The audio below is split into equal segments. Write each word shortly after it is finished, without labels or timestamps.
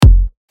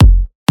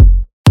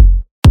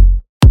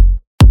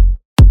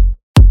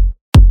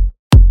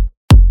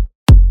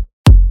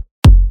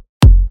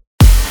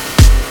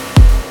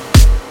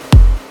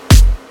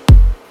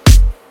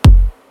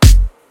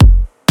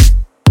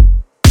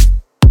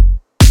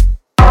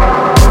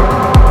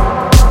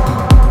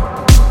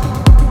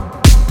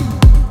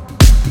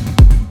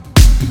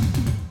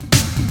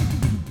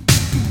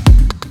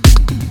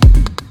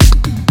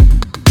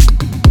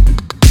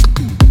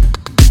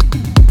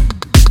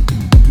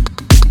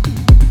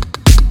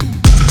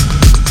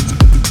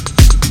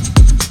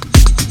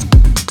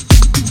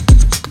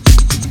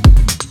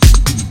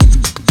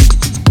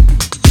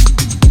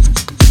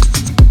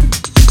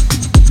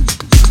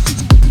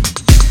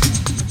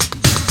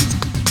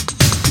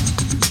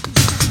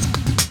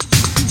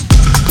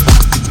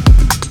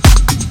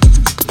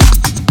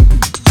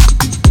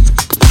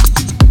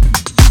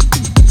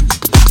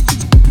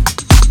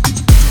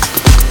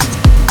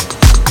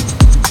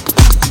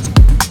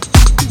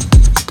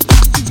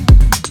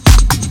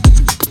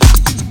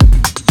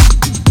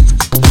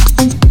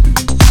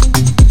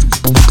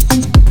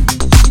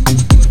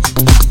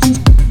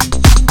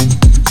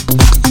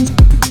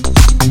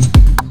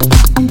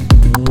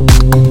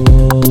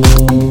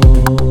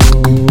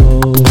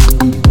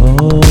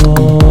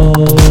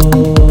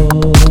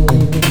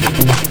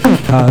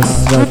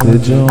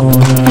حسرت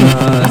جان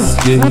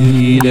است که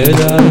حیله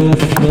در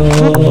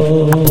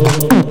افتاد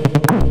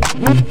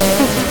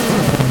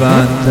و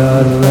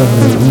اندر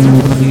ره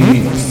او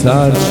خویش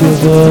سرچه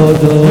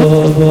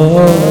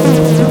باداباد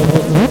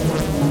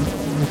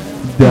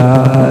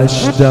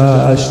دشت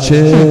دشت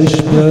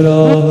چشم به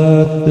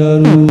راهت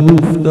در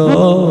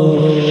افتاد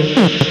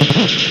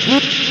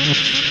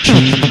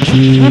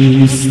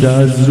کیست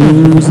از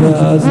روز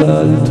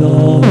ازل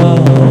تا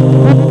مآل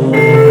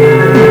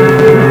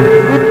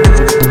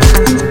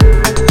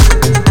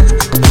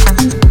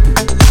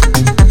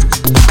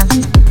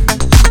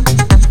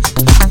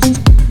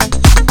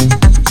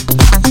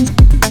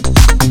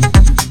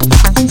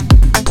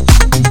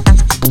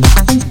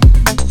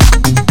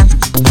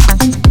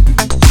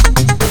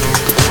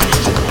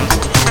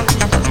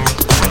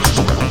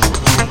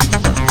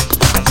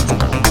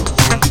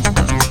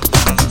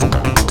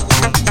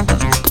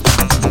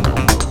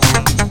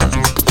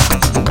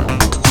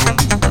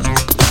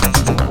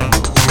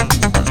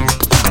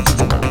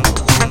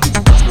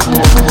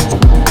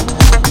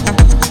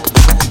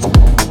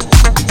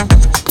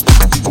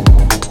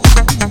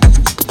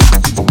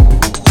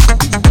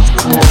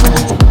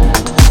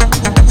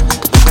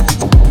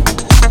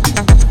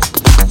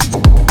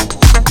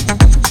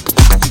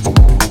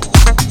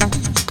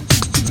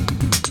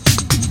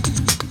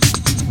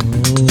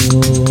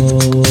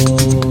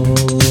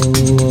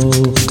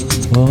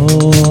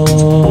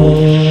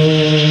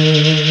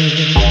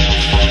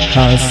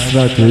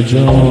حسرت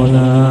جان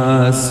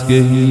است که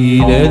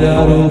حیله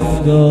در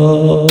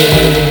افتاد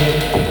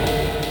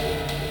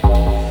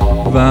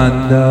و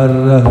اندر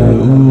ره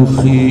او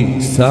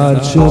خویش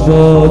سرچه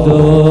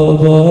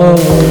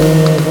باداباد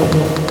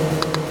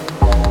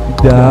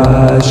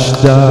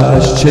دشت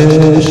دشت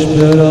چشم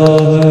به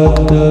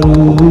راهت در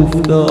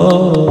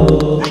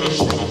افتاد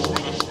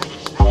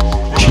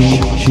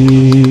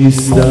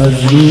کیست از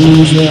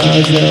روز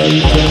ازل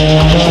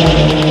تا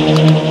مآل